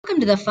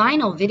to the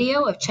final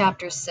video of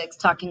Chapter 6,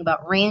 talking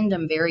about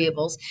random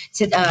variables.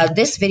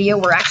 This video,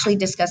 we're actually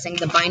discussing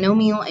the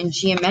binomial and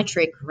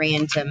geometric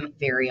random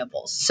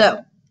variables.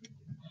 So,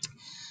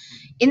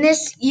 in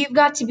this, you've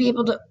got to be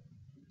able to...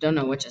 Don't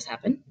know what just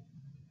happened.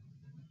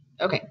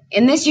 Okay,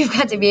 in this, you've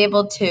got to be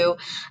able to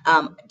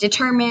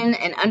determine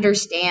and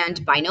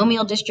understand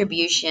binomial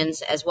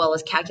distributions, as well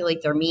as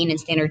calculate their mean and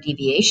standard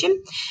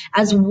deviation,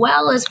 as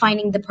well as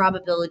finding the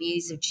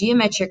probabilities of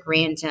geometric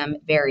random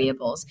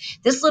variables.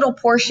 This little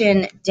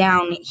portion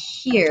down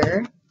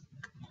here,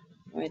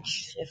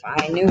 which if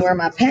I knew where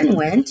my pen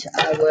went,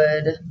 I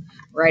would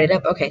write it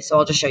up. Okay, so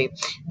I'll just show you.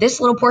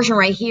 This little portion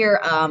right here,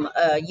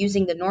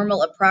 using the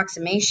normal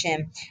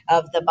approximation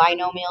of the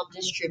binomial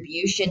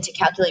distribution to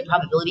calculate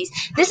probabilities.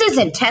 This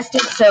isn't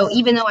tested, so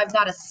even though I've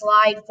got a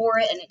slide for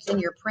it and it's in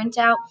your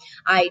printout,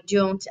 I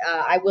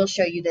will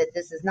show you that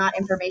this is not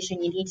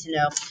information you need to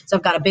know. So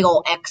I've got a big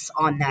old X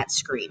on that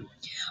screen.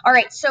 All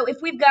right, so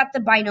if we've got the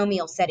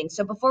binomial setting,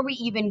 so before we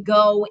even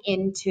go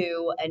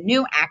into a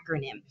new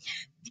acronym,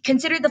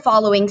 consider the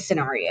following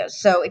scenarios.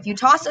 So if you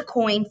toss a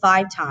coin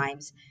 5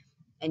 times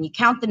and you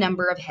count the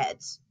number of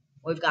heads,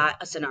 we've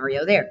got a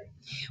scenario there.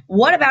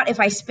 What about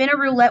if I spin a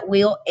roulette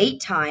wheel 8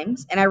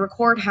 times and I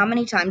record how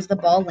many times the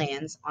ball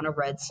lands on a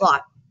red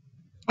slot?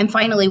 And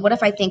finally, what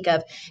if I think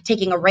of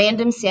taking a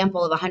random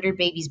sample of 100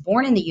 babies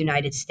born in the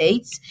United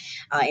States,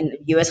 in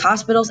U.S.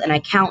 hospitals, and I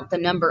count the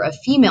number of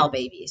female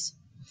babies?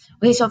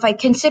 Okay, so if I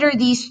consider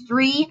these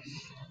 3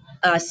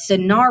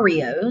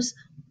 scenarios,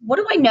 what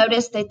do I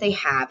notice that they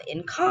have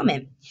in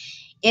common?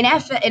 In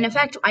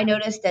effect, I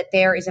noticed that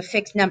there is a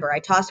fixed number. I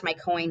tossed my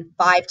coin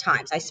 5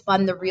 times. I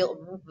spun the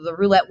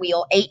roulette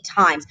wheel 8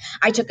 times.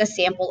 I took a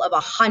sample of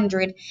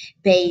 100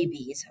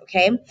 babies,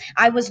 okay?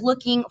 I was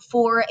looking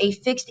for a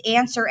fixed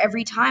answer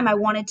every time. I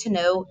wanted to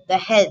know the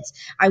heads.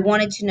 I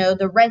wanted to know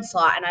the red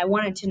slot, and I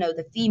wanted to know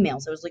the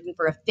females. I was looking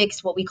for a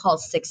fixed, what we call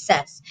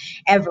success,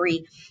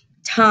 every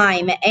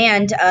time,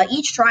 and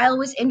each trial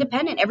was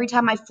independent. Every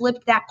time I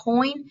flipped that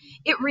coin,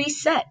 it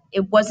reset.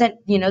 It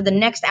wasn't, the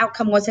next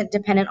outcome wasn't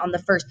dependent on the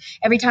first.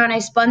 Every time I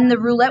spun the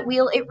roulette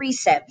wheel, it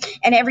reset.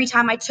 And every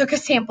time I took a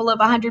sample of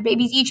 100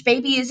 babies, each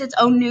baby is its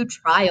own new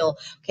trial.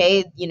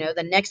 Okay,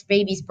 the next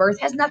baby's birth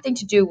has nothing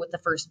to do with the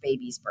first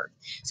baby's birth.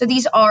 So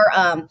these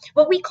are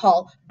what we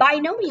call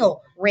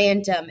binomial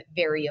random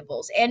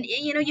variables. And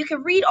you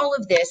can read all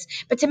of this,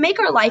 but to make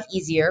our life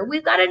easier,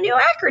 we've got a new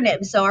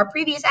acronym. So our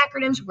previous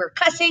acronyms were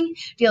cussing,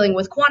 dealing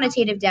with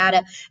quantitative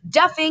data,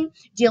 duffing,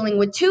 dealing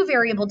with 2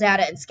 variable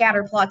data and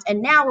scatter plots,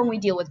 and now when we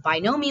deal with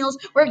binomials,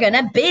 we're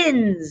gonna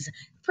bins.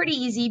 Pretty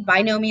easy,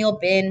 binomial,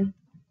 bin,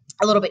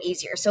 a little bit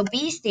easier. So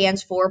B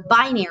stands for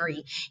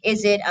binary.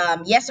 Is it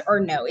yes or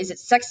no? Is it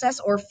success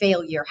or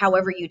failure?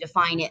 However you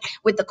define it.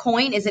 With the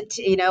coin, is it,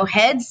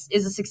 heads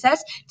is a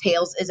success,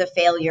 tails is a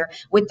failure.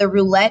 With the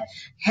roulette,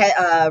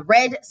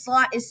 red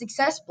slot is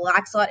success,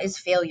 black slot is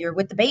failure.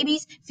 With the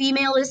babies,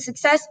 female is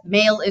success,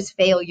 male is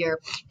failure.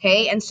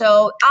 Okay, and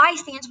so I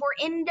stands for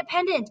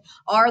independent.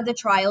 Are the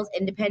trials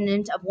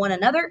independent of one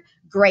another?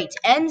 Great.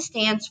 N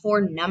stands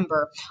for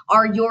number.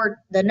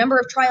 The number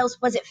of trials,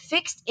 was it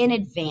fixed in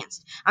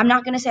advance? I'm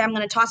not going to say I'm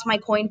going to toss my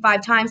coin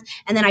 5 times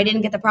and then I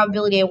didn't get the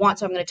probability I want,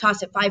 so I'm going to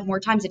toss it 5 more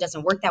times. It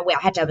doesn't work that way. I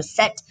had to have a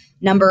set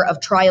number of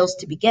trials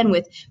to begin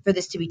with for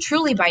this to be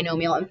truly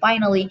binomial. And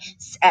finally,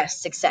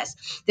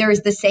 success. There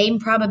is the same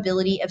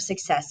probability of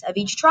success of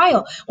each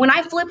trial. When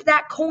I flip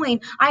that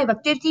coin, I have a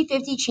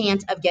 50-50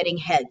 chance of getting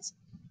heads.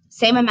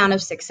 Same amount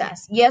of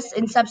success. Yes,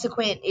 in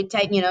subsequent, it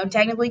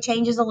technically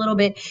changes a little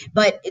bit,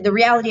 but the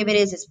reality of it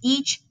is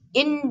each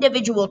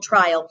individual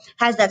trial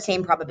has that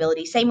same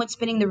probability. Same with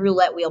spinning the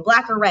roulette wheel,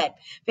 black or red,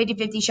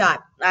 50-50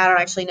 shot. I don't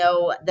actually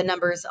know the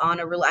numbers on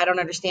a roulette. I don't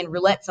understand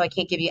roulette, so I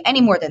can't give you any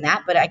more than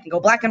that, but I can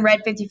go black and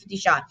red, 50-50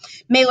 shot.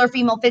 Male or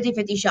female,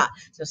 50-50 shot.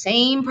 So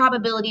same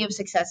probability of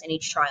success in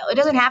each trial. It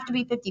doesn't have to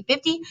be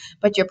 50-50,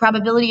 but your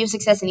probability of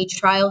success in each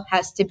trial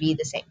has to be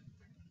the same.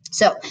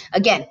 So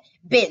again,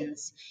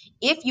 bins.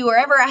 If you are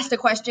ever asked a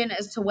question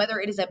as to whether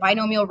it is a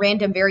binomial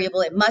random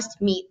variable, it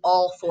must meet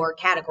all 4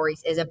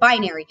 categories. Is it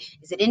binary?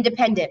 Is it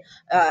independent?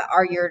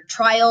 Are your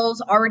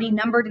trials already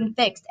numbered and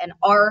fixed? And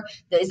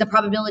is the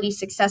probability of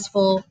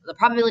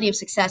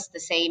success the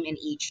same in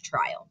each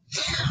trial?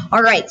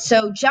 All right,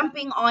 so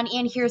jumping on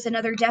in, here's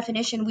another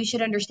definition we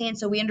should understand.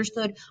 So we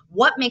understood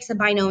what makes a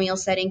binomial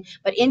setting,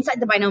 but inside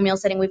the binomial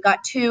setting, we've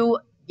got 2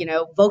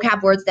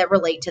 vocab words that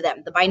relate to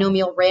them, the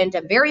binomial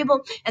random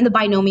variable and the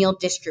binomial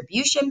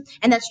distribution.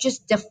 And that's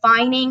just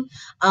defining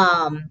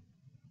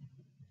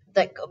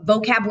the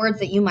vocab words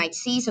that you might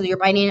see. So your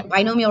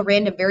binomial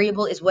random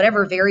variable is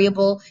whatever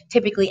variable,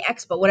 typically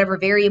X, but whatever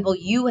variable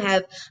you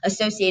have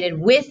associated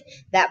with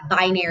that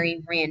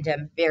binary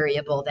random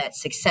variable, that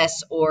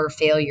success or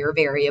failure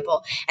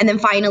variable. And then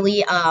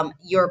finally,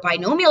 your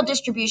binomial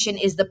distribution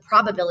is the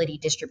probability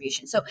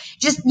distribution. So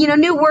just,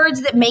 new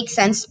words that make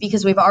sense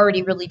because we've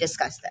already really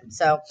discussed them.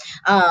 So,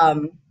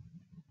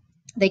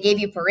 They gave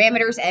you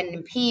parameters, N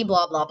and P,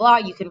 blah, blah, blah.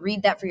 You can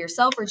read that for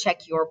yourself or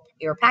check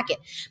your packet.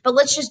 But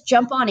let's just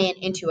jump on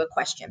into a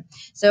question.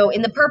 So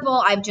in the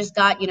purple, I've just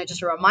got,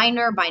 just a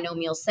reminder,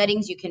 binomial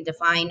settings. You can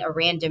define a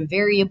random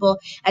variable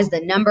as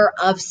the number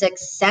of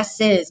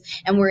successes.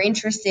 And we're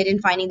interested in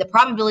finding the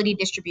probability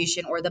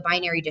distribution or the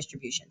binary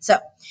distribution. So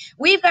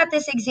we've got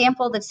this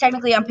example that's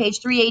technically on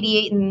page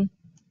 388, and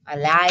I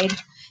lied.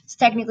 It's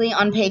technically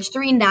on page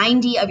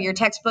 390 of your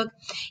textbook.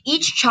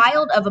 Each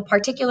child of a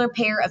particular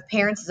pair of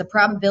parents has a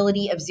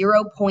probability of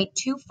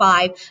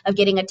 0.25 of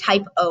getting a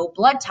type O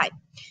blood type.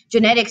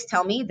 Genetics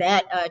tell me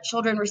that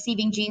children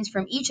receiving genes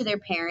from each of their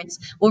parents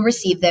will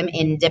receive them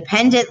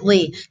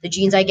independently. The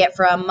genes I get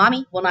from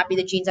mommy will not be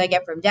the genes I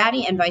get from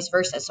daddy, and vice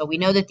versa. So we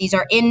know that these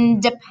are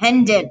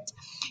independent.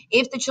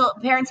 If the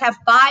parents have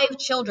 5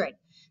 children,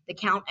 the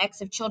count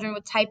X of children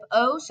with type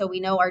O, so we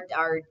know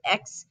our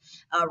X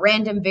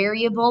random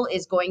variable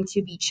is going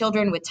to be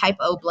children with type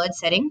O blood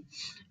setting,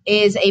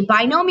 is a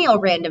binomial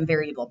random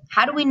variable.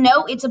 How do we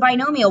know it's a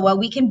binomial? Well,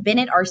 we can bin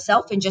it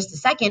ourselves in just a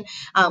second.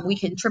 We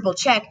can triple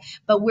check,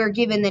 but we're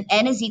given that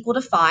N is equal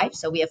to 5,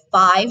 so we have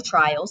 5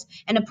 trials,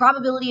 and a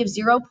probability of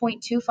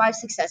 0.25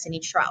 success in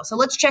each trial. So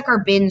let's check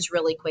our bins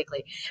really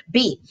quickly.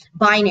 B,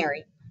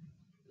 binary.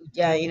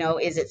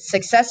 Is it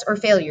success or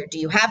failure? Do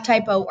you have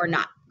type O or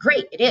not?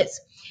 Great, it is.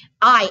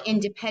 I,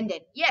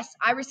 independent. Yes,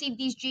 I received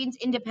these genes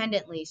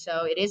independently,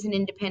 so it is an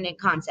independent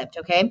concept,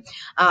 okay?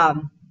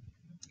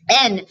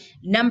 N,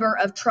 number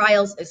of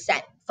trials is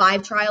set.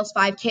 5 trials,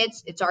 5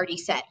 kids, it's already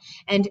set.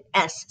 And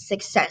S,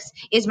 success.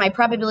 Is my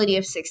probability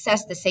of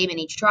success the same in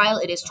each trial?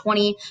 It is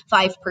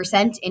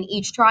 25% in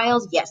each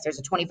trial. Yes, there's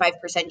a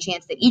 25%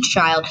 chance that each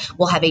child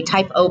will have a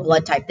type O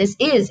blood type. This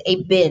is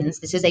a BINS.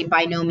 This is a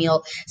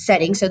binomial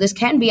setting, so this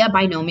can be a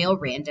binomial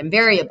random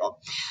variable.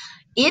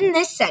 In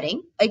this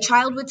setting, a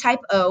child with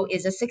type O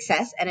is a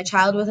success and a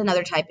child with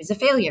another type is a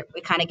failure. We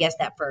kind of guessed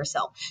that for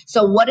ourselves.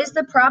 So what is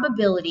the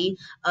probability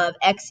of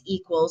X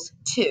equals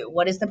 2?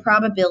 What is the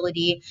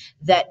probability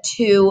that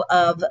 2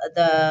 of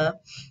the,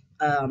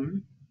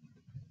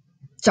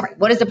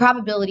 what is the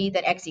probability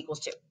that X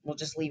equals 2? We'll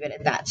just leave it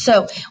at that.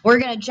 So we're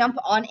going to jump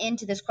on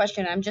into this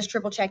question. I'm just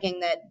triple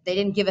checking that they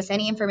didn't give us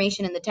any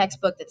information in the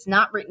textbook that's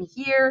not written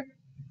here.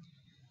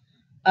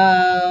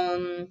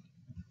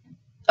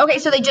 Okay,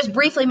 so they just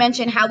briefly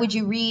mentioned how would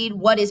you read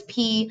what is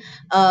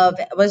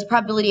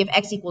probability of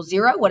X equals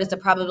 0? What is the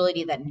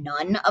probability that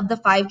none of the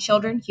 5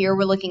 children, here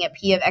we're looking at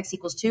P of X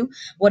equals 2.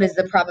 What is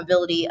the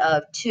probability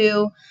of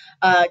 2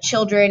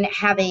 children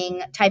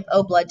having type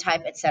O blood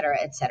type, et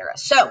cetera, et cetera.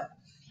 So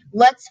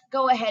let's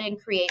go ahead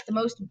and create the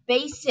most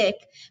basic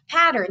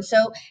pattern.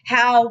 So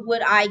how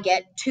would I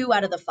get 2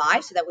 out of the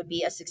 5? So that would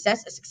be a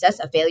success,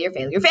 a failure,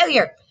 failure,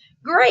 failure.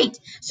 Great.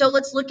 So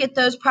let's look at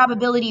those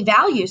probability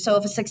values. So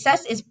if a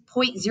success is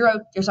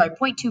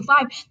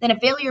 0.25, then a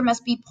failure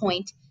must be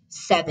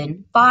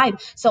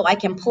 0.75. So I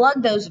can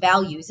plug those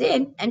values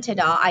in, and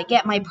ta-da, I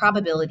get my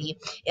probability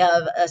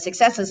of a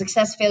success,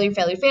 failure,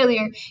 failure,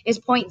 failure is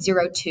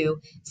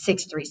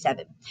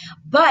 0.02637.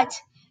 But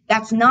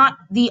that's not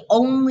the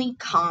only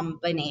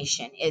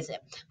combination, is it?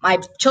 My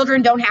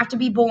children don't have to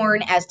be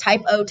born as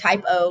type O,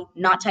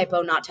 not type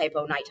O, not type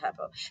O, not type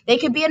O. They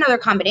could be another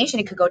combination.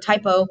 It could go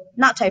type O,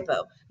 not type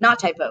O, not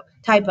type O,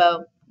 type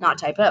O, not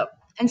type O.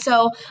 And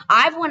so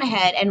I've went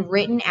ahead and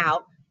written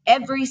out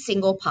every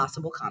single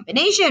possible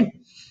combination.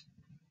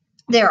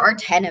 There are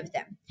 10 of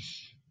them.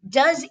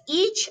 Does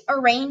each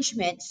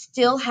arrangement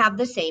still have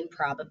the same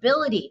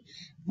probability?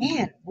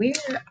 Man,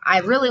 I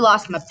really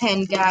lost my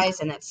pen, guys,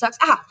 and that sucks.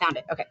 Found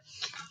it. Okay.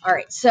 All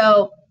right.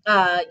 So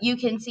you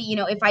can see,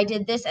 if I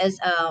did this as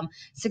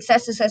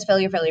success,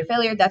 failure, failure,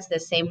 failure, that's the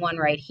same one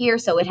right here.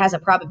 So it has a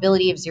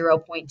probability of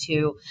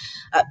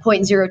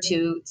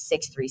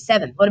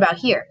 0.02637. What about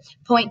here?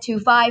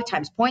 0.25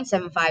 times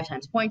 0.75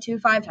 times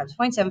 0.25 times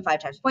 0.75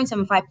 times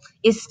 0.75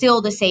 is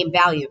still the same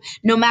value.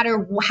 No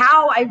matter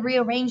how I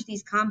rearrange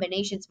these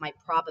combinations, my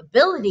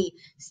probability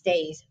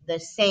stays the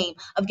same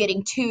of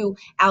getting 2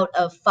 out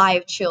of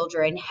 5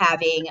 children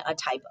having a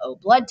type O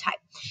blood type.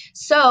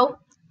 So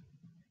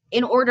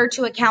in order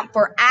to account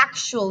for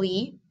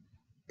actually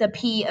the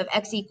P of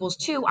X equals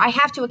 2, I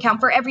have to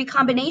account for every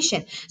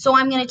combination. So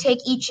I'm going to take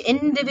each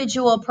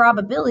individual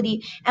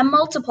probability and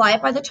multiply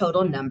it by the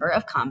total number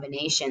of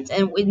combinations.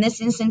 And in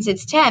this instance,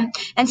 it's 10.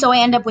 And so I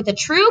end up with a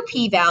true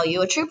P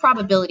value, a true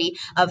probability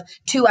of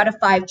 2 out of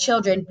 5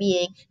 children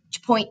being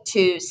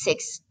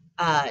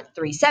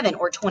 0.2637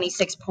 or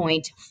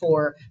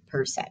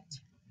 26.4%.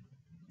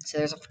 So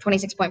there's a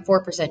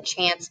 26.4%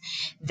 chance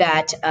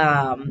that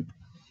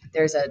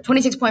there's a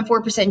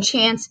 26.4%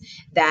 chance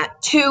that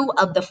 2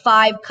 of the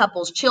 5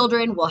 couple's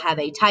children will have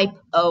a type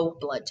O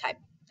blood type.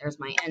 There's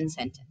my end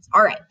sentence.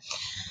 All right.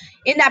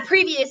 In that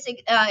previous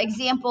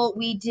example,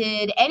 we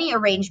did any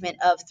arrangement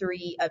of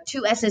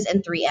 2 S's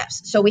and 3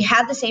 F's. So we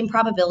had the same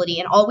probability,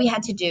 and all we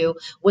had to do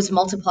was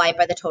multiply it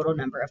by the total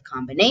number of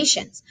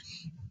combinations.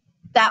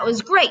 That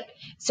was great.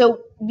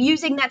 So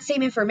using that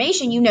same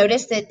information, you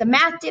notice that the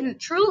math didn't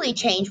truly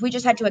change. We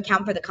just had to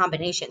account for the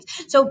combinations.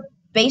 So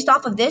based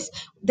off of this,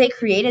 they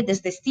created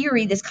this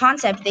theory, this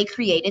concept, they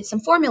created some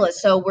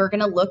formulas. So we're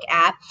going to look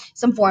at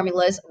some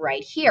formulas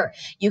right here.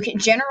 You can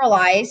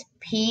generalize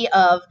P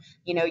of,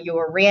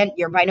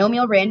 your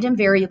binomial random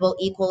variable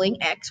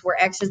equaling X, where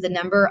X is the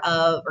number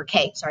of, or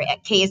K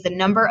is the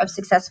number of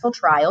successful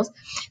trials.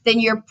 Then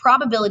your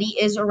probability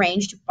is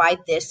arranged by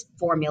this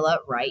formula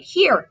right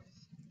here.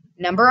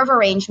 Number of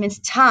arrangements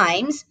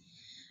times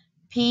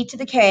P to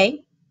the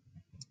K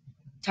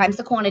times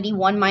the quantity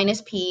 1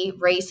 minus P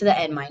raised to the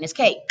N minus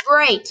K.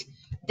 Great.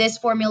 This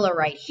formula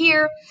right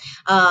here,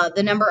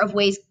 the number of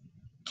ways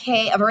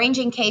of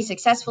arranging K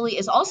successfully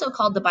is also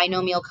called the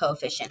binomial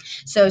coefficient.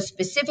 So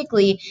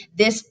specifically,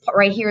 this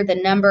right here, the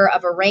number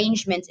of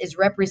arrangements is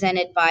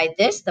represented by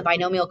this, the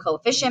binomial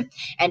coefficient,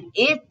 and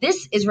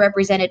this is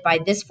represented by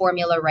this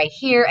formula right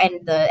here,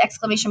 and the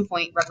exclamation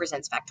point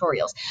represents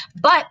factorials.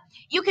 But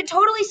you can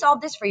totally solve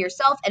this for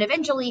yourself, and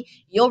eventually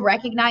you'll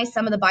recognize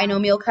some of the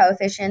binomial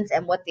coefficients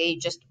and what they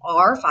just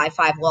are.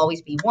 5 will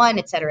always be 1,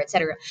 etc.,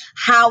 etc.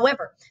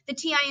 However, the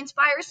TI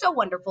Nspire is so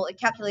wonderful. It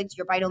calculates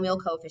your binomial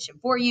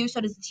coefficient for you. So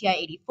does the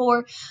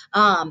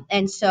TI-84.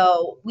 And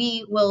so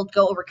we will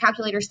go over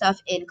calculator stuff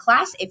in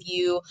class. If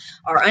you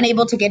are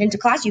unable to get into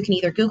class, you can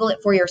either Google it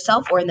for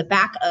yourself, or in the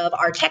back of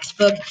our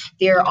textbook,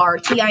 there are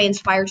TI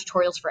Nspire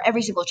tutorials for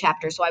every single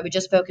chapter. So I would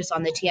just focus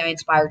on the TI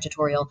Nspire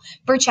tutorial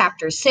for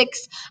chapter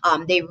 6.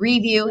 They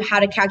review how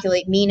to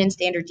calculate mean and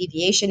standard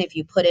deviation if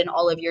you put in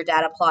all of your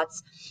data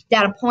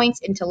points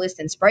into lists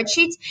and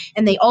spreadsheets.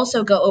 And they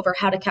also go over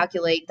how to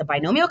calculate the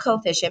binomial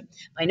coefficient,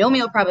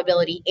 binomial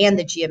probability, and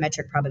the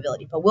geometric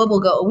probability. But we will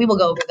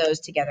go over those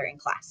together in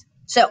class.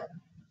 So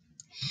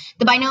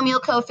the binomial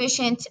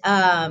coefficient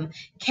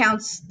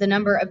counts the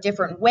number of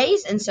different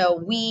ways. And so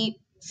we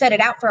set it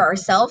out for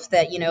ourselves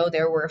that,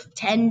 there were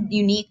 10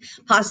 unique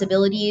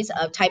possibilities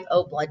of type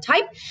O blood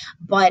type.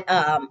 But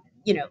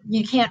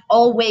you can't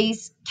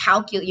always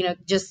calculate,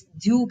 just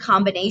do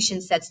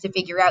combination sets to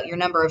figure out your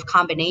number of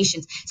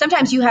combinations.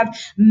 Sometimes you have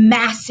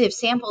massive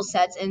sample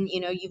sets and,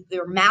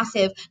 they're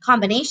massive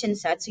combination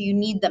sets, so you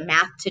need the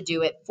math to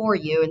do it for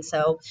you. And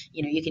so,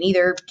 you can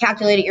either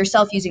calculate it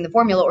yourself using the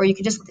formula, or you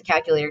can just let the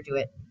calculator do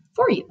it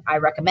for you. I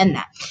recommend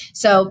that.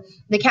 So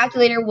the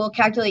calculator will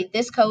calculate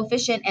this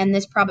coefficient and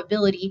this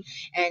probability.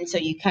 And so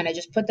you kind of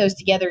just put those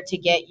together to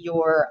get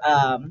your,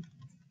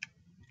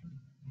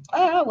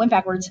 went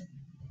backwards.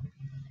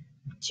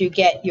 To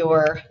get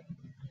your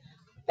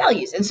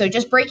values. And so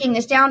just breaking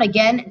this down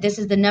again, this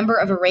is the number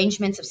of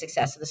arrangements of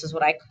success. So this is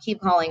what I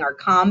keep calling our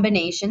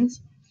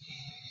combinations.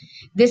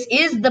 This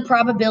is the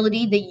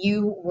probability that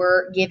you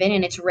were given,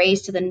 and it's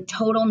raised to the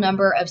total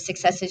number of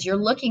successes you're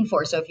looking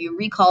for. So if you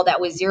recall,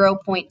 that was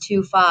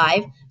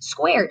 0.25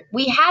 squared.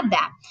 We had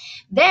that.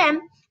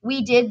 Then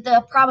we did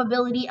the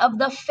probability of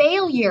the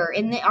failure.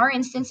 In our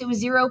instance, it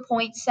was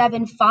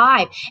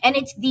 0.75, and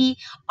it's the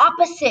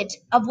opposite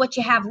of what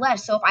you have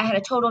left. So if I had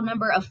a total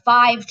number of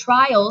 5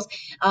 trials,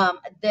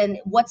 then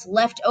what's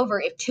left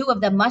over, if 2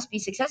 of them must be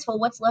successful,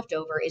 what's left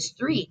over is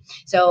 3.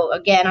 So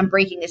again, I'm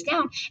breaking this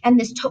down, and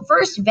this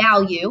first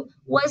value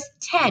was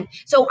 10.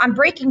 So I'm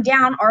breaking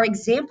down our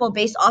example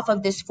based off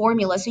of this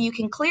formula, so you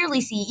can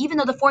clearly see, even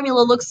though the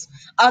formula looks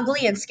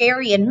ugly and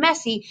scary and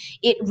messy,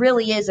 it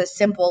really is as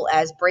simple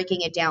as breaking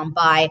it down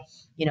by,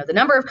 the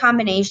number of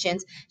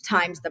combinations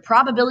times the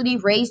probability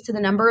raised to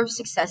the number of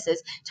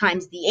successes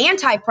times the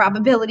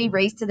anti-probability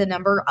raised to the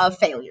number of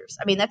failures.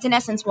 I mean, that's in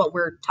essence what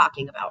we're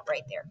talking about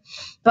right there.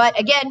 But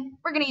again,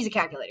 we're going to use a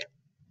calculator.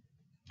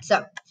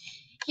 So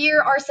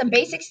here are some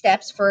basic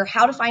steps for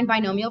how to find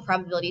binomial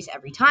probabilities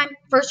every time.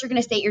 First, you're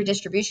going to state your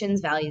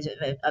distributions, values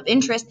of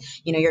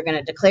interest. You're going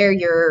to declare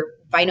your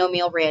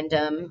binomial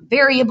random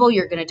variable.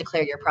 You're going to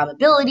declare your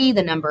probability,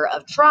 the number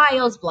of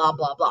trials, blah,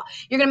 blah, blah.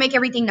 You're going to make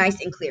everything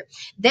nice and clear.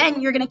 Then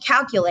you're going to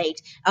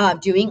calculate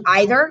doing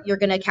either. You're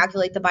going to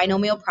calculate the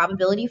binomial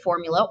probability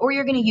formula, or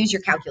you're going to use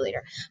your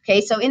calculator.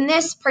 Okay, so in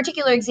this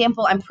particular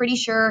example, I'm pretty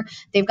sure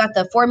they've got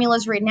the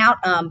formulas written out,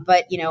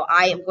 but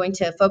I am going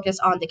to focus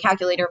on the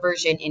calculator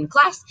version in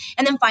class,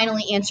 and then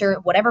finally answer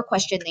whatever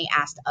question they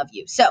asked of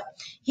you. So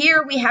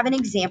here we have an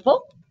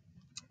example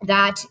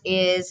that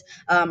is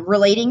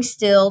relating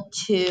still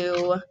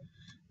to,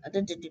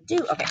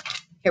 okay,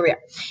 here we are.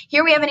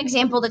 Here we have an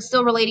example that's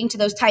still relating to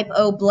those type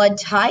O blood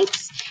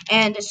types.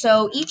 And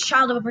so each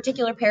child of a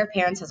particular pair of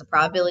parents has a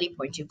probability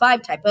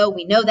 0.25 type O.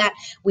 We know that.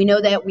 We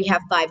know that we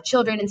have 5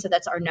 children, and so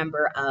that's our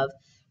number of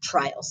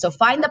trials. So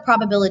find the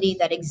probability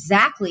that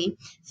exactly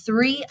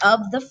 3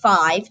 of the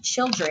 5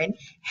 children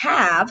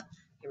have,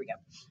 here we go,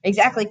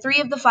 exactly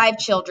 3 of the 5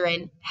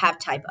 children have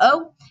type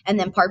O. And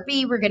then part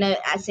B, we're going to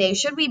say,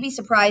 should we be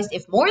surprised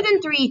if more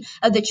than 3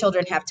 of the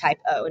children have type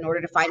O? In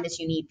order to find this,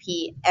 you need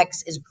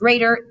Px is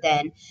greater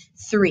than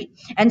 3.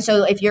 And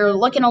so if you're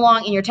looking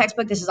along in your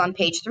textbook, this is on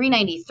page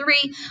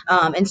 393.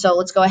 And so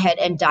let's go ahead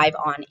and dive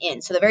on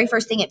in. So the very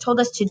first thing it told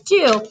us to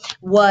do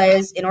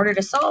was, in order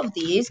to solve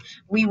these,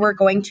 we were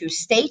going to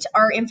state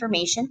our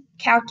information,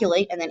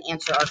 calculate, and then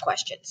answer our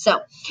question.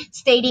 So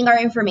stating our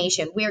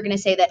information, we are going to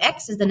say that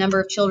X is the number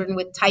of children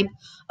with type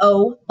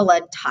O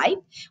blood type.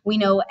 We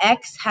know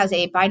X has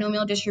a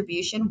binomial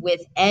distribution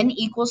with N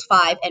equals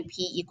 5 and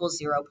P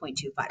equals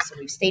 0.25. So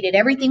we've stated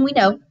everything we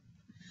know.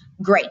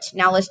 Great.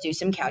 Now let's do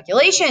some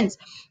calculations.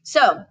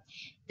 So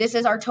this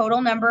is our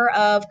total number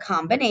of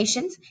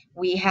combinations.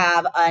 We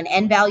have an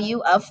N value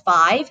of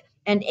 5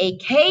 and a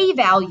K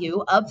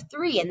value of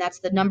 3, and that's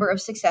the number of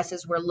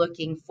successes we're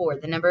looking for,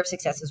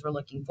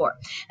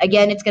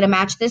 Again, it's going to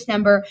match this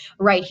number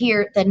right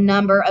here, the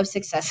number of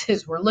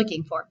successes we're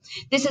looking for.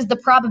 This is the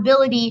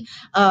probability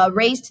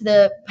raised to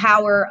the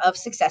power of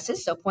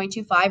successes, so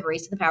 0.25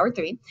 raised to the power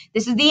 3.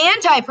 This is the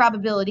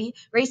anti-probability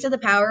raised to the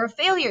power of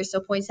failures, so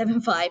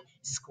 0.75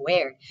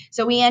 squared.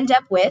 So we end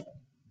up with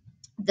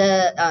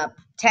the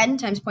 10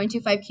 times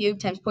 0.25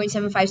 cubed times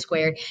 0.75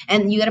 squared,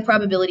 and you get a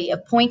probability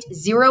of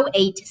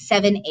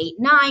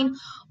 0.08789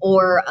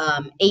 or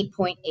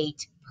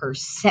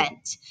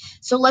 8.8%.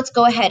 So let's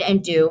go ahead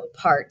and do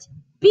part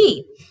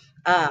B.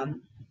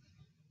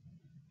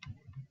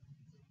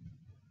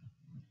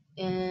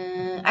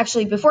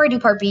 Actually, before I do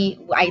part B,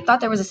 I thought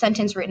there was a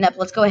sentence written up.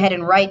 Let's go ahead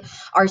and write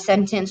our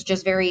sentence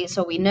just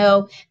so we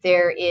know.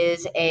 There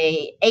is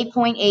a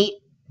 8.8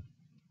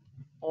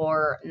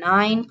 or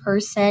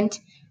 9%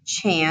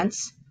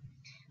 chance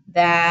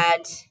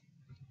that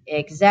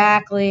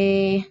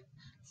exactly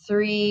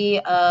 3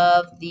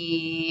 of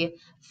the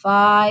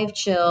 5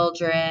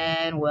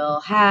 children will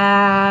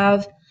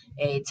have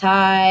a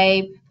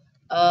type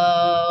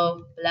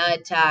O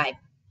blood type.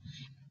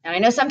 And I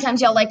know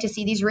sometimes y'all like to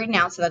see these written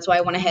out, so that's why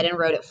I went ahead and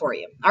wrote it for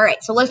you. All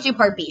right, so let's do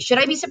part B. Should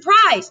I be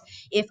surprised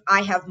if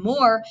I have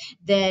more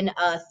than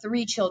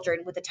 3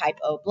 children with a type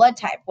O blood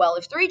type? Well,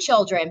 if 3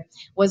 children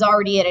was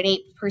already at an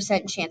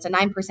 8% chance, a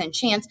 9%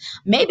 chance,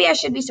 maybe I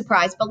should be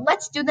surprised, but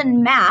let's do the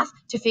math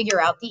to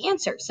figure out the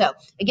answer. So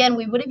again,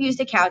 we would have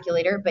used a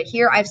calculator, but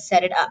here I've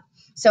set it up.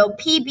 So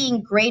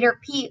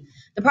the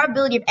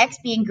probability of X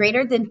being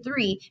greater than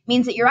 3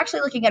 means that you're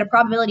actually looking at a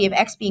probability of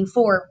X being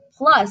 4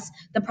 plus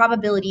the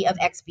probability of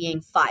X being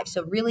 5.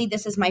 So really,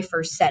 this is my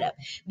first setup.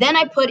 Then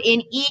I put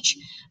in each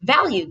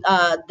value.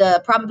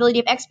 The probability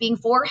of X being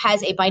 4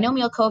 has a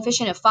binomial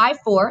coefficient of 5,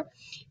 4,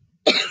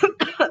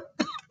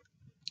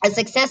 a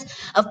success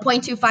of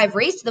 0.25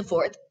 raised to the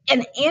 4th,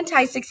 and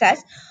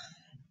anti-success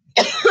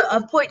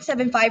of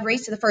 0.75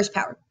 raised to the 1st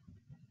power.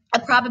 A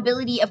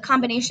probability of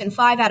combination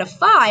 5 out of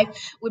 5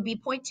 would be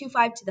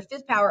 0.25 to the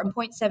 5th power and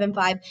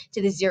 0.75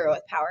 to the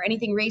 0th power.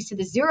 Anything raised to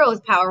the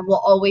 0th power will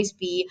always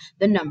be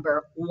the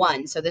number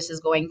 1. So this is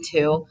going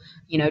to,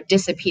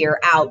 disappear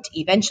out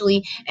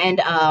eventually. And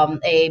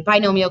a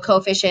binomial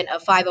coefficient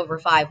of 5 over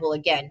 5 will,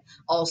 again,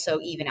 also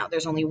even out.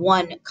 There's only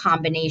one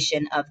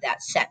combination of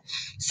that set.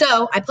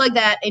 So I plug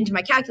that into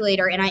my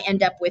calculator, and I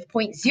end up with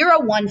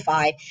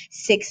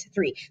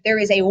 0.01563. There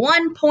is a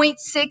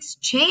 1.6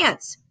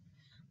 chance.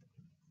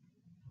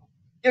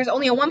 There's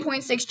only a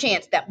 1.6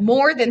 chance that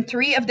more than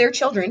 3 of their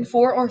children,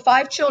 4 or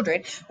 5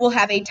 children, will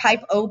have a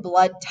type O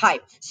blood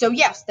type. So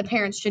yes, the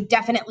parents should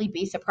definitely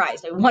be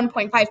surprised. A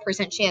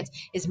 1.5% chance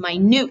is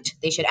minute.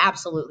 They should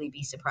absolutely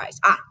be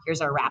surprised. Here's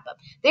our wrap up.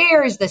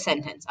 There's the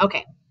sentence.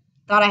 Okay,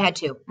 thought I had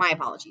 2. My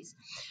apologies.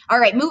 All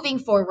right, moving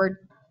forward.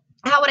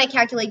 How would I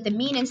calculate the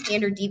mean and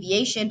standard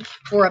deviation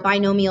for a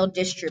binomial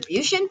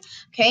distribution?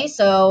 Okay,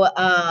 so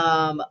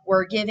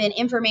we're given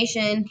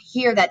information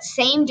here, that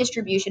same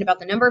distribution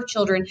about the number of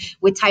children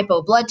with type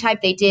O blood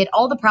type. They did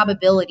all the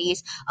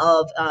probabilities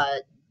of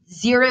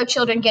 0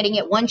 children getting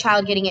it, 1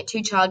 child getting it,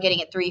 2 child getting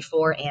it, 3,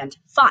 4, and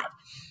 5.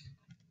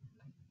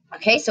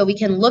 Okay, so we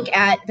can look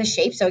at the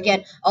shape. So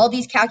again, all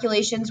these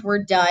calculations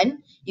were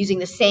done using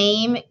the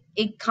same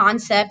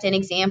concept and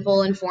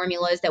example and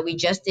formulas that we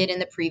just did in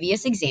the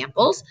previous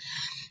examples.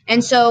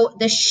 And so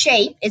the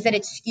shape is that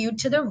it's skewed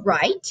to the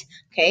right.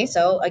 Okay,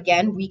 so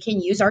again, we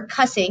can use our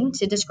cussing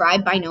to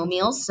describe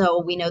binomials.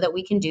 So we know that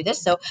we can do this.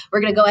 So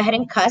we're going to go ahead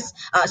and cuss.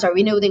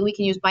 We know that we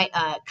can use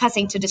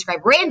cussing to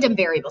describe random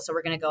variables. So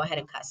we're going to go ahead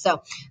and cuss.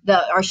 So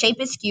our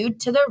shape is skewed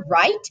to the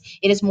right.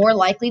 It is more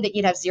likely that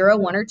you'd have 0,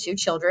 1, or 2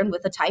 children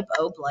with a type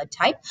O blood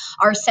type.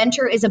 Our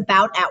center is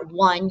about at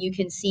 1. You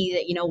can see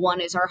that,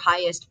 1 is our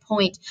highest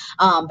point.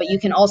 But you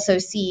can also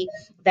see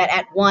that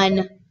at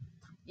 1,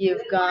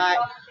 you've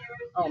got...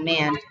 Oh,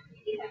 man.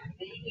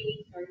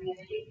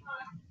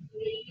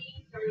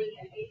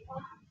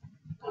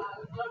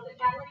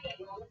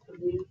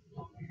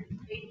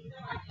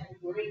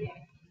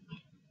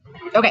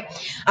 Okay,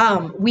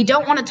 we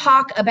don't want to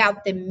talk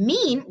about the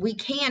mean. We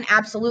can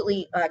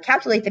absolutely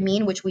calculate the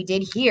mean, which we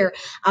did here.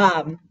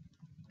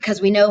 Because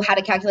we know how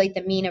to calculate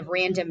the mean of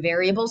random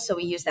variables, so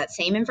we use that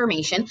same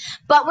information.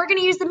 But we're going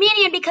to use the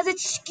median because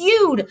it's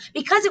skewed.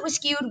 Because it was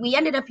skewed, we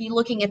ended up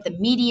looking at the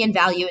median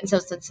value. And so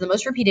since the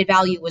most repeated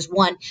value was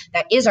 1,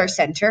 that is our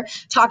center.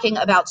 Talking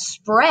about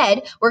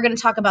spread, we're going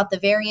to talk about the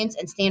variance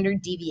and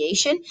standard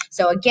deviation.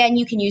 So again,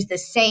 you can use the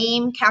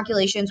same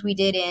calculations we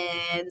did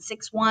in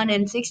 6.1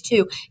 and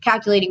 6.2,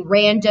 calculating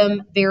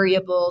random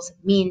variables,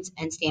 means,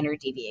 and standard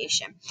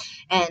deviation.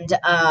 And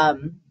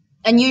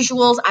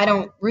Unusuals, I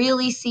don't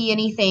really see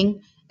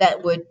anything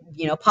that would,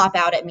 pop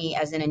out at me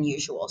as an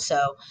unusual. So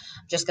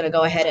I'm just going to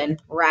go ahead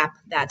and wrap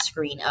that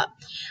screen up.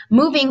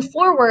 Moving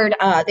forward,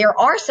 there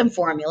are some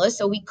formulas,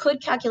 so we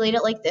could calculate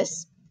it like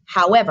this.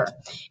 However,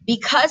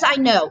 because I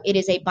know it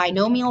is a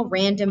binomial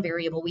random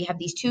variable, we have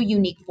these two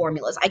unique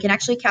formulas. I can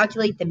actually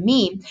calculate the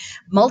mean,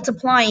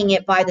 multiplying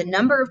it by the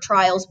number of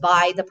trials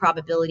by the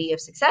probability of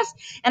success,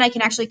 and I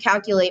can actually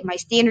calculate my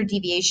standard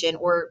deviation,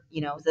 or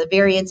the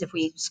variance if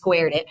we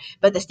squared it,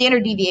 but the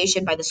standard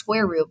deviation by the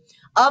square root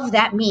of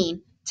that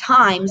mean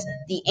times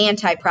the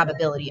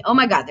anti-probability. Oh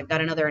my God, they've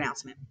got another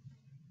announcement.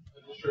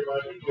 Just a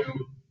reminder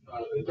too,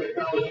 the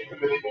technology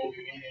committee will be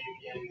meeting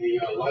in the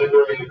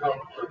library in the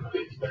conference room,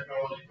 please.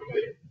 Technology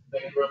committee.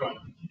 Thank you very much.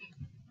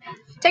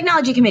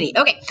 Technology committee.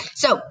 Okay,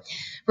 so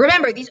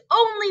remember, these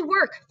only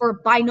work for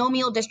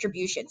binomial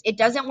distributions. It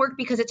doesn't work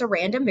because it's a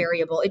random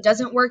variable. It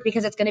doesn't work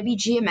because it's going to be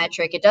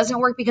geometric. It doesn't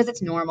work because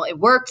it's normal. It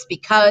works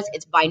because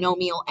it's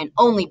binomial and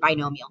only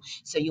binomial.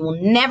 So you will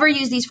never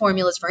use these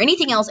formulas for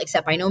anything else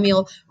except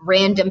binomial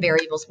random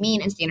variables,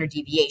 mean and standard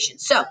deviation.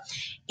 So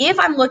if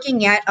I'm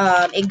looking at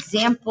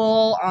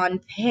example on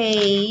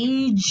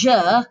page...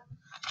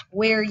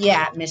 where you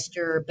at,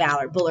 Mr.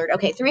 Bullard?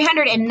 Okay,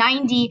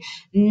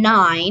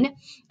 399.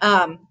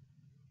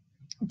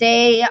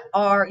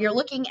 You're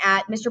looking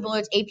at Mr.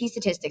 Bullard's AP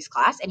Statistics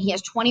class, and he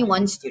has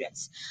 21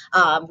 students.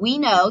 We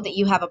know that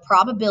you have a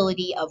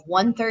probability of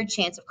 1/3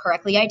 chance of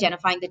correctly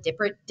identifying the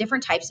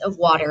different types of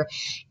water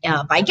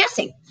by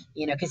guessing,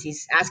 because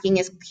he's asking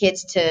his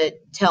kids to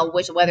tell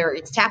whether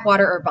it's tap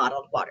water or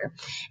bottled water.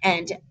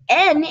 And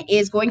N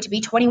is going to be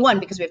 21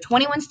 because we have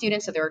 21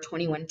 students, so there are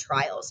 21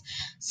 trials.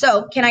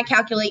 So can I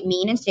calculate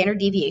mean and standard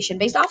deviation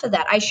based off of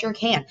that? I sure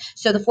can.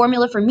 So the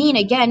formula for mean,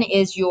 again,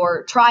 is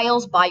your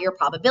trials by your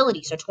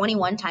probability. So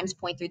 21 times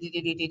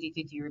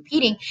 0.333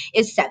 repeating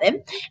is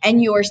 7.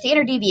 And your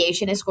standard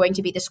deviation is going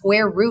to be the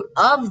square root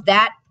of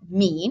that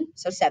mean,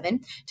 so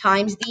 7,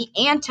 times the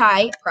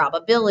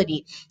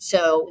anti-probability.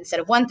 So instead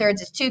of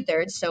 1/3, it's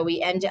 2/3. So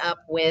we end up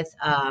with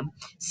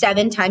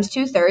 7 times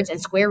 2/3,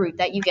 and square root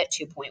that, you get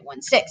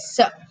 2.16.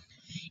 So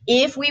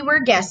if we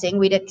were guessing,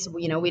 we'd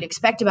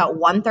expect about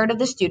 1/3 of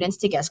the students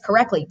to guess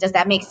correctly. Does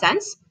that make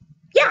sense?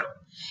 Yeah.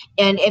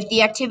 And if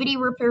the activity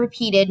were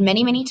repeated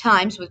many, many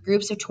times with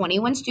groups of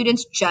 21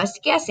 students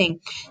just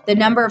guessing, the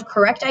number of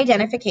correct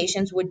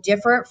identifications would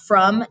differ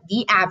from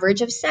the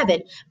average of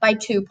 7 by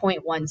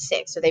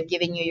 2.16. So they've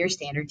given you your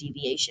standard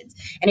deviations.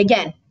 And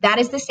again, that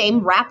is the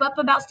same wrap up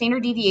about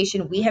standard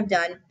deviation we have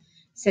done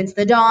since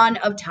the dawn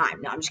of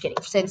time. No, I'm just kidding.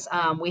 Since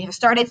we have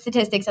started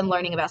statistics and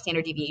learning about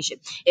standard deviation,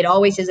 it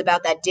always is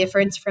about that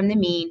difference from the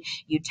mean.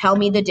 You tell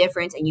me the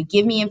difference and you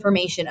give me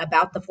information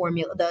about the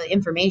formula,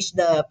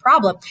 the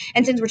problem.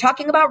 And since we're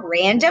talking about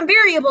random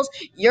variables,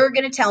 you're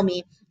going to tell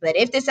me that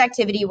if this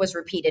activity was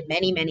repeated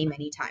many, many,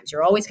 many times,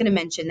 you're always going to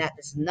mention that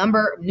this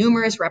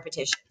numerous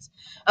repetitions.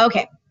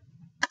 Okay.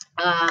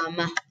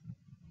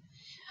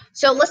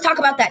 So let's talk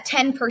about that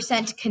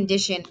 10%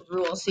 condition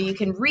rule. So you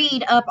can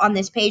read up on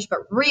this page,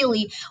 but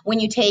really when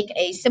you take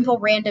a simple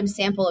random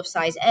sample of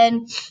size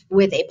n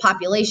with a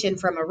population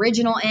from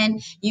original n,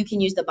 you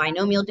can use the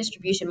binomial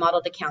distribution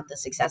model to count the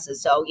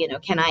successes. So,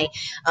 can I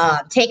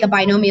take a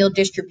binomial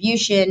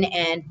distribution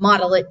and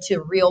model it to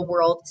real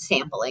world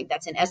sampling?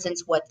 That's in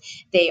essence what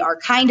they are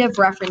kind of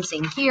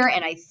referencing here.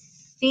 And I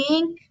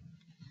think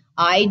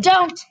I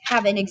don't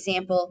have an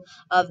example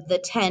of the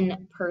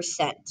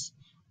 10%.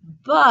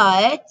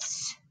 But,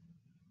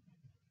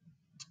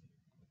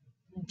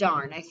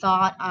 darn, I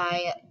thought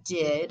I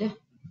did.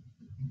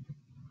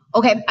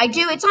 Okay, I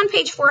do. It's on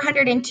page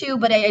 402,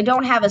 but I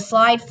don't have a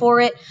slide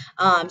for it.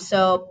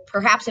 So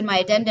perhaps in my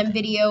addendum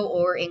video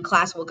or in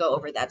class, we'll go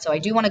over that. So I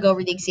do want to go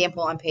over the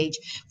example on page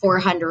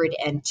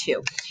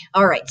 402.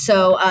 All right,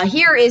 so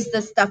here is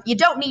the stuff. You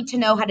don't need to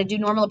know how to do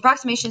normal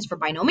approximations for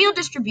binomial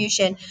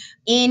distribution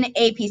in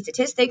AP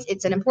Statistics.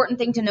 It's an important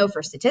thing to know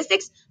for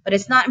statistics, but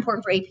it's not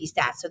important for AP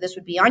Stats. So this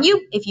would be on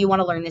you if you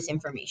want to learn this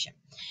information.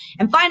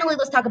 And finally,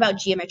 let's talk about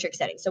geometric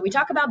settings. So we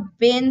talk about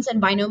bins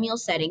and binomial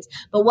settings,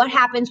 but what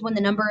happens when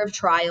the number of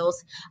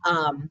trials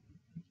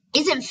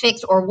isn't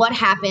fixed, or what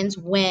happens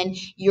when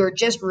you're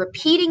just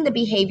repeating the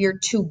behavior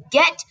to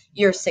get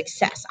your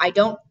success? I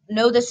don't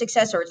know the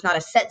success, or it's not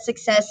a set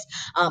success.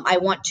 I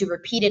want to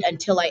repeat it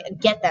until I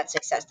get that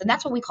success. Then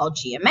that's what we call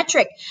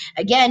geometric.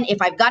 Again,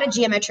 if I've got a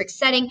geometric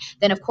setting,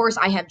 then of course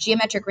I have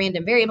geometric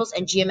random variables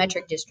and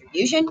geometric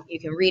distribution.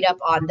 You can read up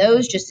on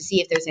those just to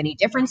see if there's any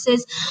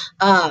differences.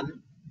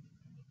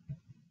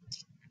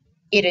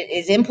 It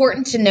is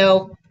important to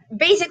know.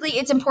 Basically,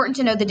 it's important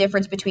to know the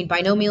difference between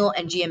binomial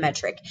and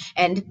geometric,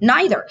 and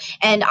neither.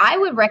 And I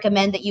would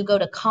recommend that you go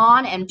to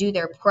Khan and do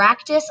their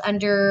practice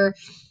under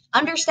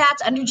Under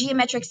stats, under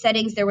geometric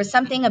settings, there was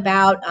something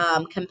about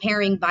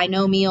comparing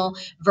binomial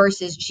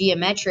versus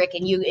geometric,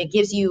 and it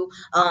gives you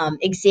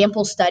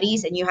example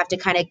studies, and you have to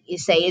kind of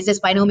say, is this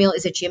binomial,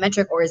 is it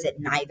geometric, or is it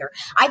neither?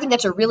 I think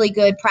that's a really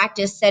good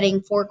practice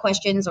setting for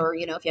questions, or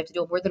if you have to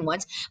do it more than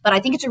once, but I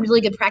think it's a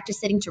really good practice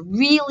setting to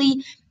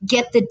really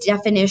get the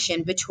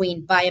definition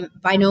between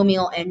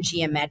binomial and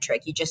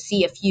geometric. You just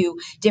see a few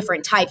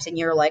different types, and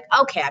you're like,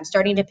 okay, I'm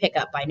starting to pick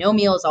up.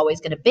 Binomial is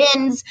always going to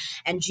bend,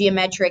 and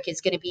geometric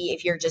is going to be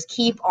if you're just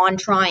keep on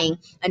trying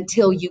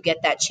until you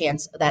get that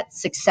chance, that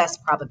success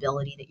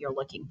probability that you're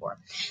looking for.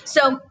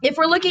 So if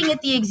we're looking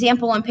at the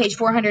example on page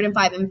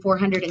 405 and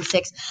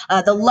 406,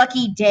 the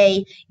lucky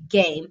day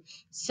game.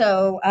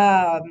 So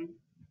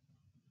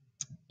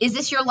is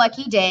this your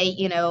lucky day?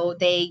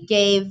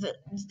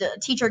 The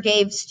teacher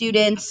gave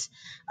students,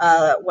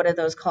 what are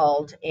those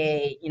called?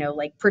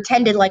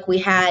 Pretended like we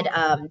had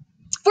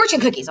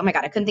fortune cookies. Oh my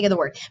God, I couldn't think of the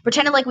word.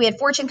 Pretended like we had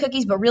fortune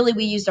cookies, but really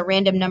we used a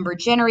random number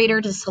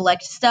generator to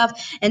select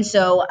stuff. And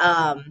so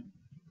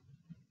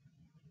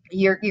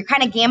you're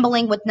kind of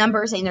gambling with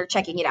numbers and they're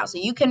checking it out. So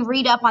you can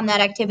read up on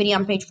that activity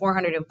on page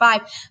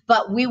 405,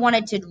 but we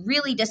wanted to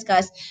really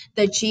discuss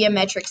the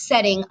geometric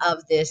setting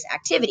of this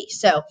activity.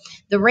 So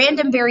the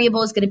random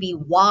variable is going to be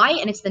y,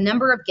 and it's the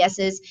number of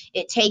guesses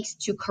it takes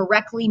to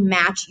correctly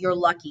match your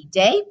lucky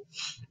day.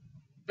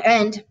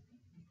 And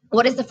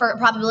what is the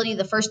probability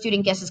the first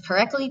student guesses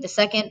correctly, the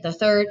second, the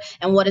third,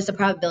 and what is the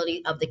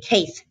probability of the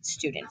kth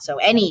student? So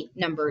any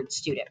numbered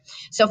student.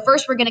 So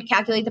first we're going to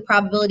calculate the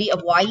probability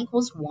of y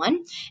equals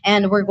 1,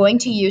 and we're going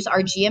to use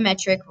our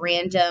geometric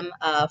random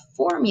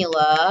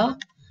formula,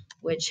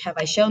 which have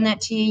I shown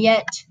that to you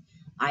yet?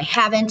 I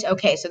haven't.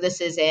 Okay, so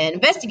this is an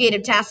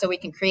investigative task so we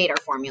can create our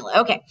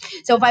formula. Okay,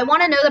 so if I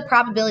want to know the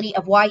probability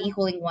of y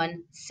equaling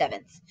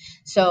 1/7,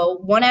 so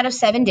 1 out of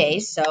 7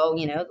 days, so,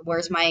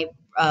 where's my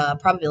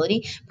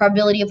probability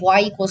of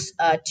y equals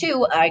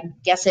 2, I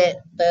guess it,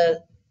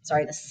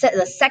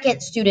 the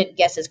second student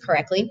guesses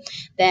correctly,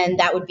 then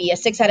that would be a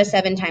 6 out of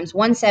 7 times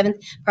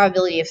 1/7,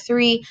 probability of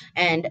 3,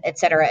 and et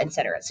cetera, et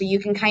cetera. So you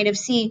can kind of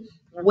see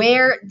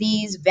where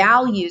these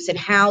values and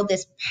how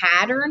this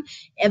pattern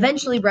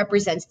eventually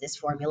represents this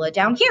formula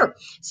down here.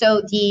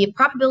 So the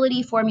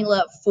probability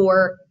formula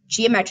for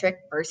geometric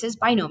versus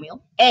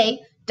binomial, A,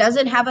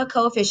 doesn't have a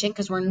coefficient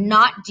because we're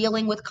not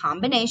dealing with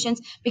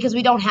combinations because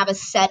we don't have a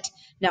set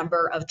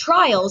number of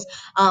trials,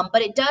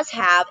 but it does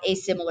have a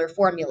similar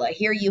formula.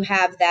 Here you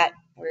have that,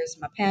 where's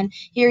my pen?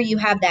 Here you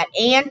have that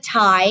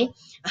anti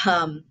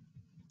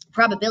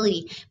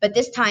probability, but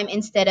this time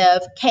instead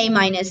of k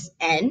minus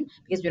n,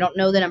 because we don't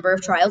know the number of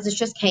trials, it's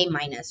just k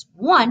minus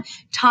 1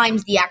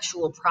 times the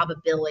actual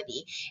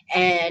probability.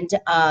 And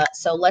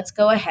so let's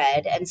go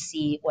ahead and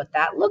see what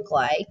that looked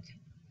like.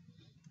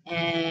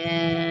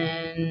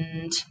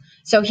 And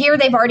so here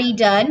they've already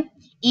done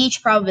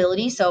each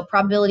probability. So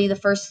probability the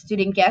first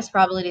student guess,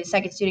 probability the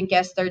second student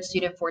guess, third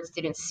student, fourth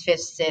student,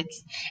 fifth,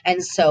 sixth,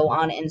 and so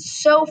on and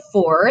so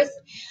forth.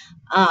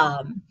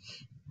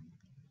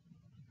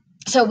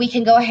 So we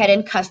can go ahead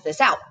and cuss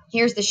this out.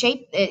 Here's the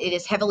shape. It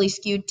is heavily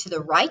skewed to the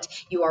right.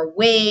 You are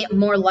way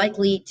more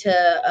likely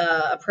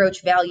to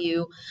approach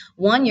value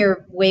 1.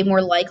 You're way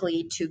more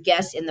likely to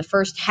guess in the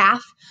first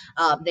half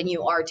than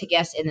you are to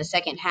guess in the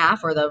second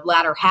half or the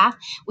latter half.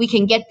 We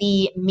can get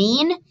the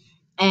mean,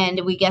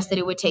 and we guessed that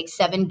it would take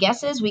 7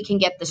 guesses. We can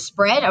get the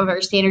spread of our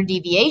standard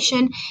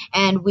deviation,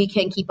 and we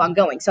can keep on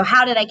going. So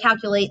how did I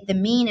calculate the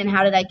mean, and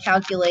how did I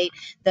calculate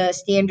the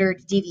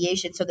standard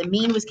deviation? So the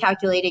mean was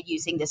calculated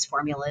using this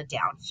formula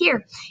down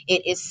here.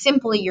 It is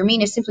simply, your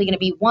mean is simply going to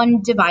be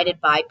 1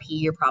 divided by p,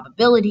 your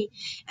probability,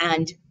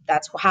 and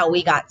that's how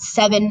we got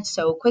 7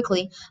 so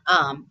quickly.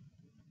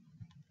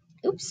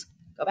 Oops.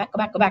 Go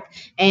back.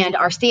 And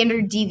our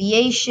standard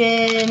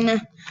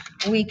deviation,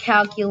 we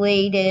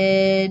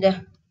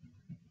calculated...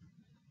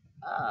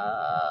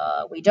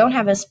 we don't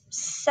have a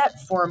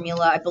set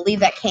formula. I believe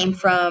that came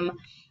from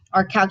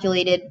our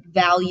calculated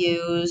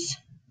values.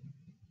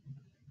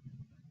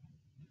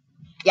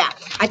 Yeah,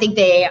 I think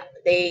they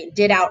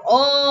did out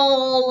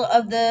all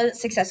of the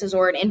successes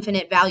or an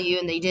infinite value,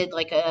 and they did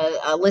like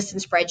a list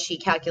and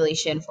spreadsheet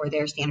calculation for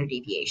their standard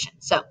deviation.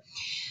 So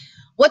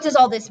what does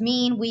all this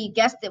mean? We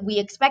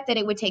expect that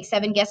it would take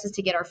 7 guesses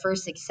to get our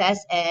first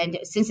success, and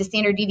since the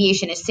standard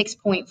deviation is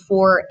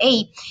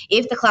 6.48,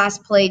 if the class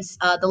played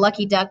the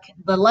lucky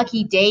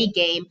day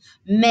game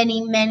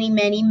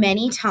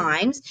many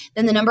times,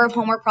 then the number of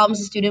homework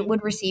problems a student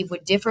would receive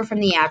would differ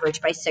from the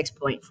average by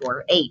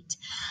 6.48.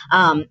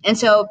 And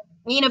so,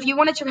 if you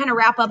wanted to kind of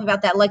wrap up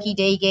about that lucky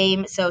day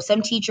game, so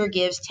some teacher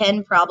gives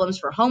 10 problems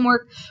for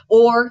homework,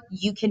 or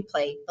you can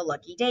play the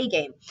lucky day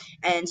game.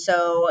 And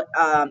so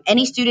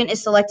any student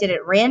is selected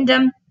at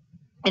random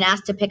and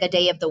asked to pick a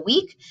day of the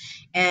week.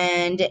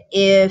 And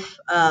if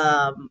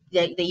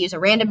they use a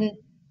random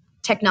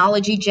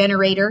technology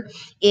generator,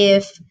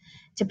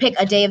 to pick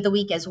a day of the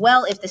week as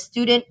well, if the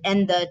student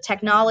and the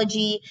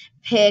technology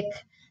pick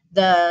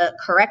the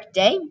correct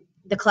day,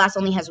 the class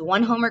only has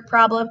 1 homework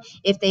problem.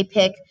 If they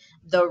pick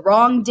the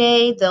wrong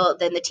day,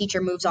 then the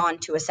teacher moves on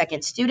to a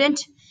second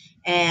student,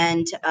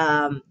 and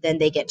then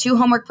they get 2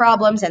 homework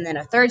problems, and then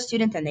a third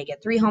student, then they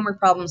get 3 homework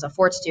problems, a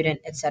fourth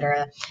student,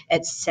 etc.,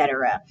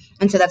 etc.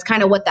 And so that's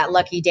kind of what that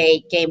lucky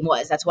day game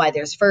was. That's why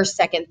there's first,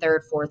 second,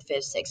 third, fourth,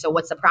 fifth, sixth. So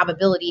what's the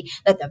probability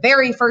that the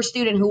very first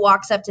student who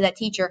walks up to that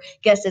teacher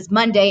guesses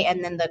Monday,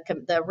 and then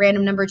the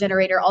random number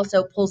generator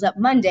also pulls up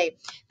Monday?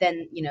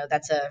 Then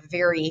that's a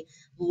very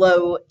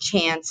low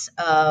chance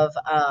of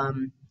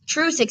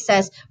true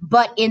success,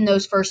 but in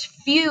those first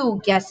few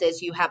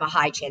guesses, you have a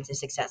high chance of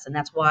success, and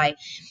that's why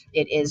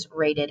it is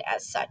rated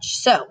as such.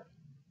 So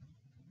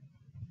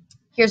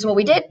here's what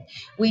we did.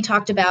 We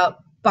talked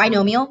about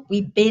binomial.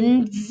 We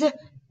binsed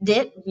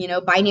it,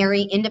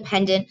 binary,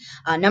 independent,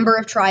 number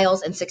of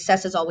trials, and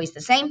success is always the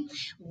same.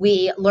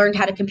 We learned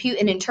how to compute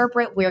and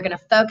interpret. We're going to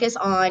focus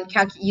on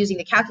using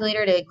the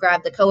calculator to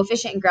grab the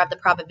coefficient and grab the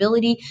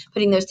probability,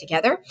 putting those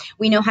together.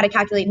 We know how to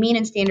calculate mean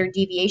and standard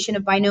deviation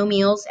of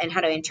binomials and how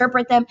to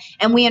interpret them,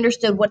 and we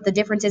understood what the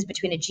difference is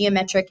between a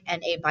geometric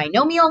and a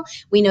binomial.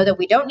 We know that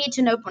we don't need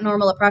to know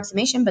normal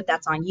approximation, but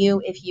that's on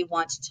you if you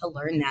want to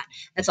learn that.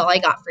 That's all I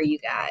got for you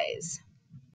guys.